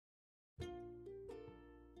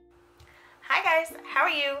Hi guys, how are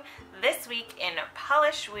you? This week in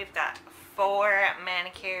Polish we've got 4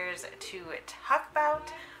 manicures to talk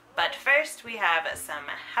about, but first we have some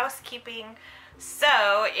housekeeping.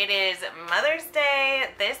 So it is Mother's Day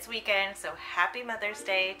this weekend, so happy Mother's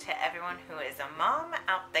Day to everyone who is a mom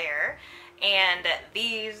out there. And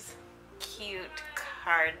these cute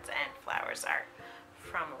cards and flowers are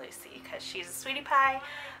from Lucy because she's a sweetie pie.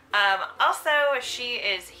 Also, she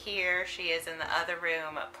is here. She is in the other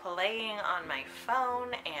room playing on my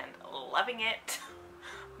phone and loving it.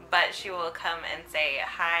 But she will come and say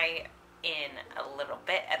hi in a little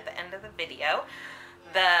bit at the end of the video.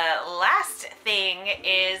 The last thing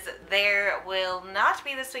is there will not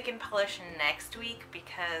be This Week in Polish next week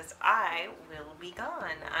because I will be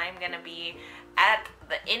gone. I'm going to be at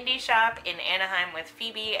the indie shop in Anaheim with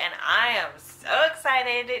Phoebe and I am so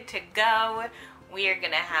excited to go. We are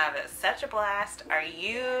going to have such a blast. Are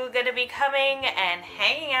you going to be coming and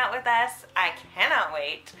hanging out with us? I cannot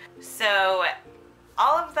wait. So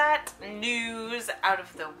all of that news out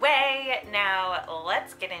of the way, now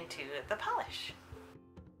let's get into the polish.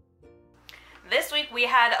 This week we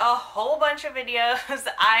had a whole bunch of videos.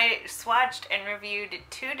 I swatched and reviewed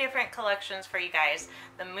 2 different collections for you guys.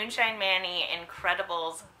 The Moonshine Mani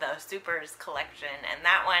Incredibles The Supers collection, and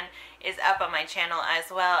that one is up on my channel, as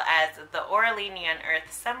well as the Orly Neon Earth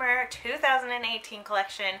Summer 2018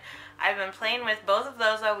 collection. I've been playing with both of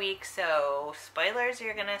those all week, so spoilers,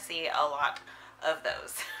 you're gonna see a lot of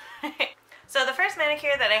those. So the first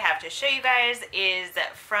manicure that I have to show you guys is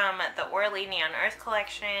from the Orly Neon Earth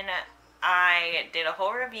collection. I did a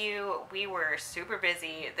whole review. We were super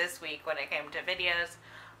busy this week when it came to videos.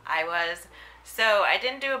 So I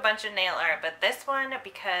didn't do a bunch of nail art, but this one,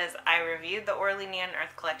 because I reviewed the Orly Neon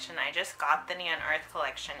Earth collection, I just got the Neon Earth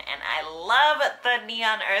collection, and I love the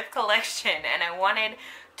Neon Earth collection, and I wanted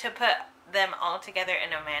to put them all together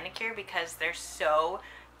in a manicure because they're so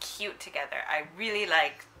cute together. I really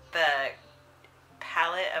like the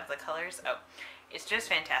palette of the colors. Oh, it's just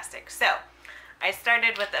fantastic. So I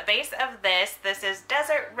started with the base of this. This is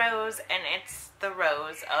Desert Rose, and it's the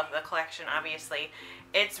rose of the collection, obviously.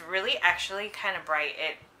 It's really actually kind of bright.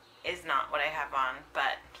 It is not what I have on,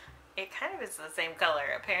 but it kind of is the same color.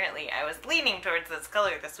 Apparently, I was leaning towards this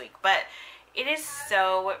color this week, but it is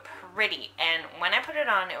so pretty. And when I put it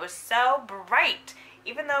on, it was so bright.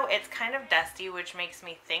 Even though it's kind of dusty, which makes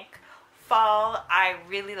me think fall, I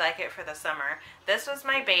really like it for the summer. This was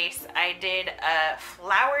my base. I did a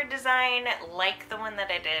flower design like the one that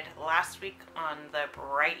I did last week on the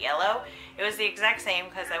bright yellow. It was the exact same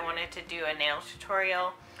because I wanted to do a nail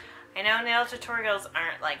tutorial. I know nail tutorials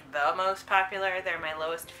aren't like the most popular, they're my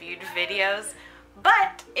lowest viewed videos,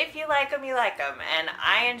 but if you like them, you like them, and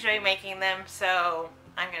I enjoy making them, so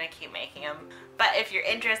I'm gonna keep making them. But if you're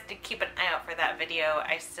interested, keep an eye out for that video.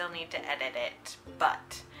 I still need to edit it,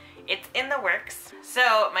 but it's in the works.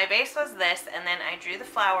 So my base was this, and then I drew the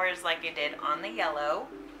flowers like I did on the yellow.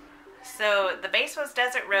 So the base was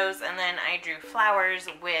Desert Rose, and then I drew flowers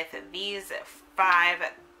with these 5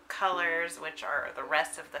 colors, which are the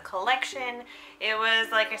rest of the collection. It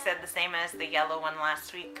was, like I said, the same as the yellow one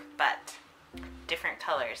last week, but different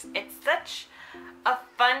colors. It's such a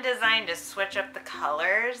fun design to switch up the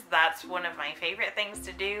colors. That's one of my favorite things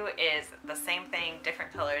to do, is the same thing,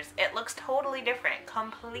 different colors. It looks totally different,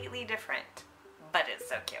 completely different, but it's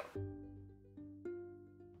so cute.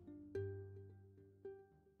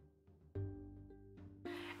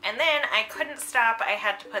 And then I couldn't stop. I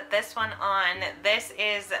had to put this one on. This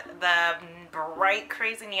is the bright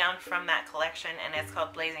crazy neon from that collection, and it's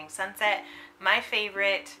called Blazing Sunset. My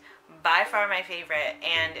favorite, by far my favorite,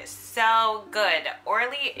 and so good.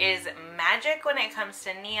 Orly is magic when it comes to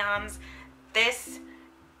neons. This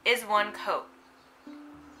is one coat.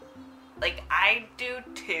 Like, I do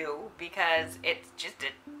 2 because it's just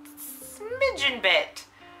a smidgen bit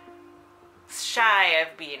shy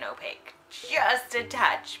of being opaque. Just a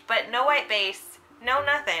touch, but no white base, no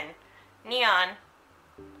nothing. Neon,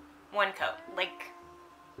 one coat. Like,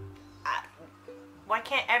 why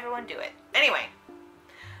can't everyone do it? Anyway,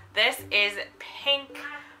 this is pink,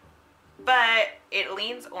 but it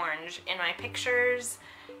leans orange. In my pictures,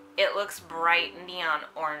 it looks bright neon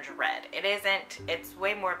orange red. It isn't. It's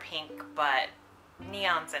way more pink, but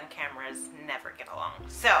neons and cameras never get along.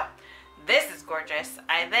 So this is gorgeous.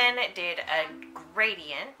 I then did a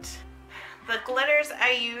gradient. The glitters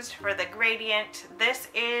I used for the gradient, this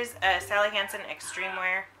is a Sally Hansen Extreme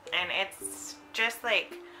Wear, and it's just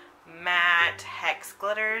like matte hex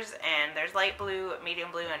glitters, and there's light blue,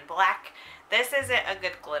 medium blue, and black. This isn't a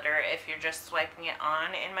good glitter if you're just swiping it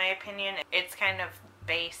on, in my opinion. It's kind of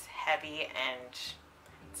base heavy and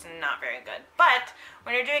It's not very good. But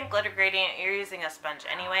when you're doing glitter gradient, you're using a sponge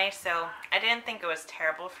anyway, so I didn't think it was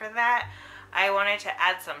terrible for that. I wanted to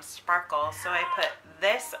add some sparkle, so I put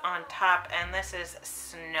this on top, and this is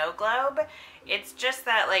Snow Globe. It's just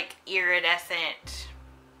that like iridescent,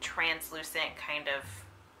 translucent kind of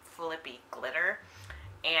flippy glitter,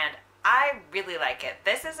 and I really like it.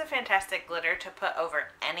 This is a fantastic glitter to put over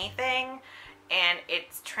anything, and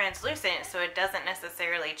it's translucent, so it doesn't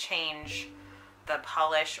necessarily change the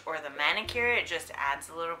polish or the manicure. It just adds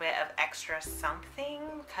a little bit of extra something,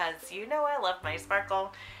 because you know I love my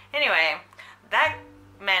sparkle. Anyway, that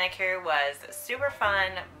manicure was super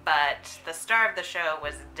fun, but the star of the show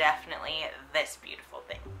was definitely this beautiful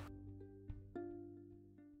thing.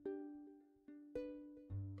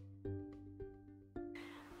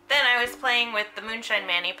 Then I was playing with the Moonshine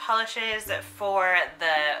Mani polishes for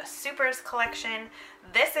the Supers collection.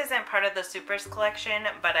 This isn't part of the Supers collection,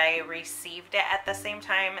 but I received it at the same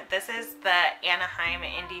time. This is the Anaheim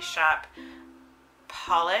Indie Shop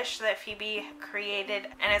polish that Phoebe created,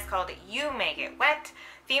 and it's called You Make It Wet,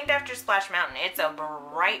 themed after Splash Mountain. It's a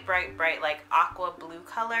bright, bright, bright, like aqua blue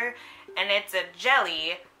color, and it's a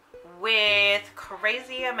jelly with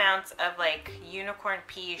crazy amounts of like unicorn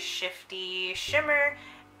pea shifty shimmer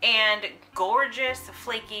and gorgeous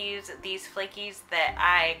flakies. These flakies that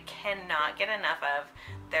I cannot get enough of.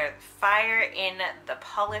 They're fire in the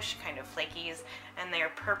polish kind of flakies, and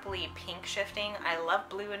they're purpley pink shifting. I love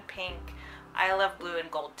blue and pink. I love blue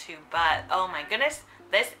and gold too, but oh my goodness,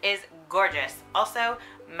 this is gorgeous. Also,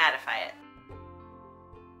 mattify it.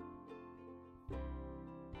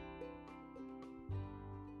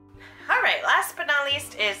 Alright, last but not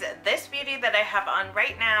least is this beauty that I have on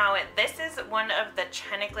right now. This is one of the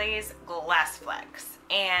China Glaze Glass Flecks,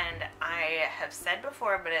 and I have said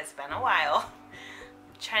before, but it's been a while,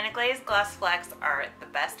 China Glaze Glass Flecks are the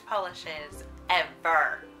best polishes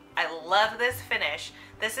ever. I love this finish.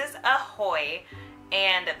 This is Ahoy,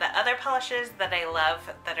 and the other polishes that I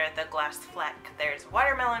love that are the glass fleck, there's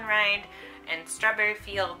Watermelon Rind and Strawberry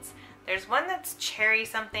Fields. There's one that's cherry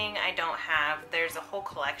something I don't have. There's a whole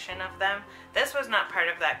collection of them. This was not part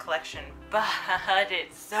of that collection, but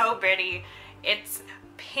it's so pretty. It's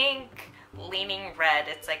pink leaning red.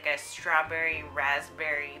 It's like a strawberry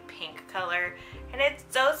raspberry pink color, and it's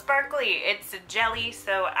so sparkly. It's a jelly,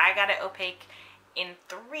 so I got it opaque in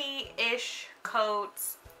 3-ish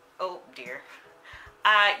coats. Oh dear.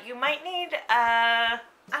 You might need, I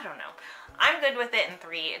don't know. I'm good with it in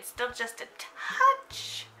 3. It's still just a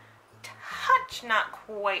touch not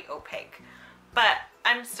quite opaque, but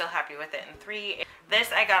I'm still happy with it in 3.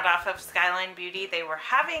 This I got off of Skyline Beauty. They were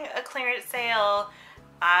having a clearance sale.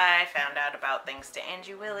 I found out about thanks to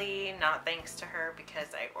Angie Willie, not thanks to her because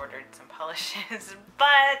I ordered some polishes,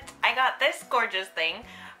 but I got this gorgeous thing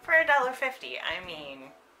for $1.50. I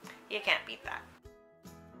mean, you can't beat that.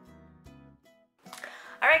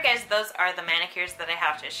 Alright guys, those are the manicures that I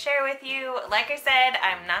have to share with you. Like I said,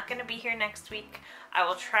 I'm not going to be here next week. I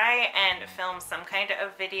will try and film some kind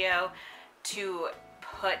of video to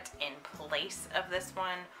put in place of this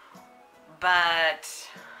one, but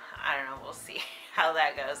I don't know, we'll see how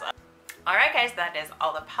that goes. Alright guys, that is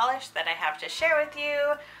all the polish that I have to share with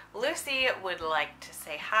you. Lucy would like to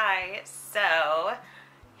say hi, so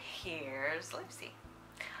here's Lucy.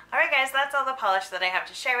 Alright guys, that's all the polish that I have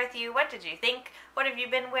to share with you. What did you think? What have you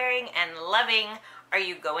been wearing and loving? Are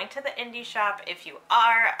you going to the indie shop? If you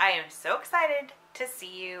are, I am so excited to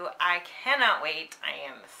see you. I cannot wait. I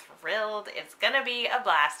am thrilled. It's gonna be a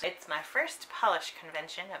blast. It's my first polish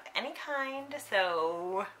convention of any kind,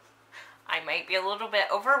 so I might be a little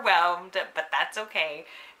bit overwhelmed, but that's okay.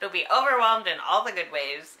 It'll be overwhelmed in all the good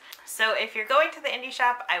ways. So if you're going to the indie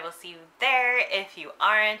shop, I will see you there. If you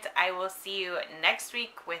aren't, I will see you next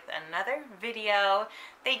week with another video.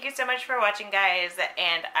 Thank you so much for watching, guys,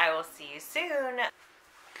 and I will see you soon.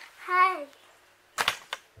 Hi.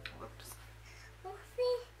 Whoops.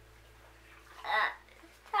 Whoopsie.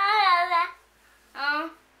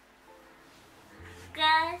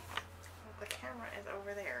 Guys. The camera is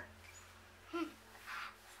over there.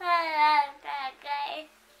 Guys.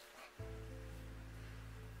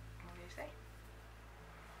 What do you say?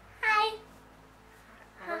 Hi.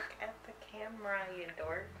 Look at the camera, you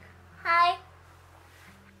dork. Hi.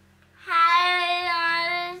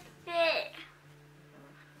 Hi, sit.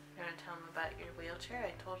 You want to tell them about your wheelchair?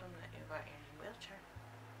 I told them that you got your new wheelchair.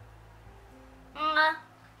 What?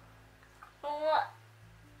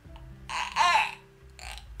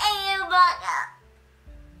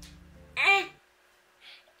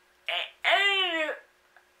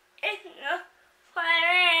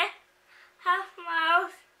 Half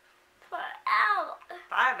miles per hour.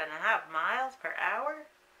 5.5 miles per hour?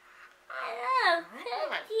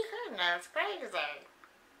 That's crazy.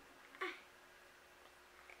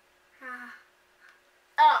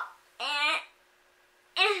 Oh, and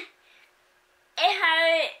it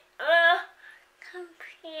had a little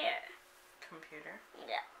computer. Computer?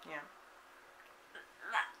 Yeah. Yeah.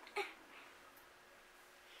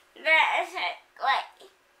 That is it, like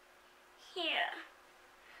here.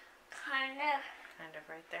 Kind of. Kind of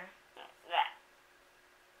right there. That.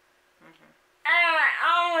 Mm-hmm.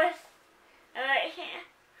 Almost right here.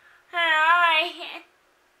 Right here.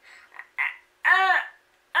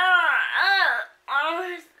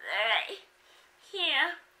 Almost right here.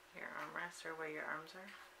 Your armrest or where your arms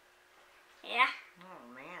are? Yeah.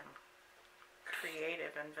 Oh man.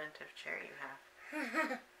 Creative, inventive chair you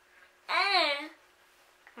have. And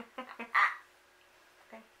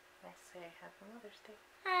Okay. Let's say Happy Mother's Day.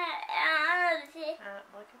 I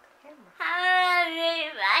Look at the camera.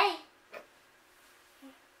 Happy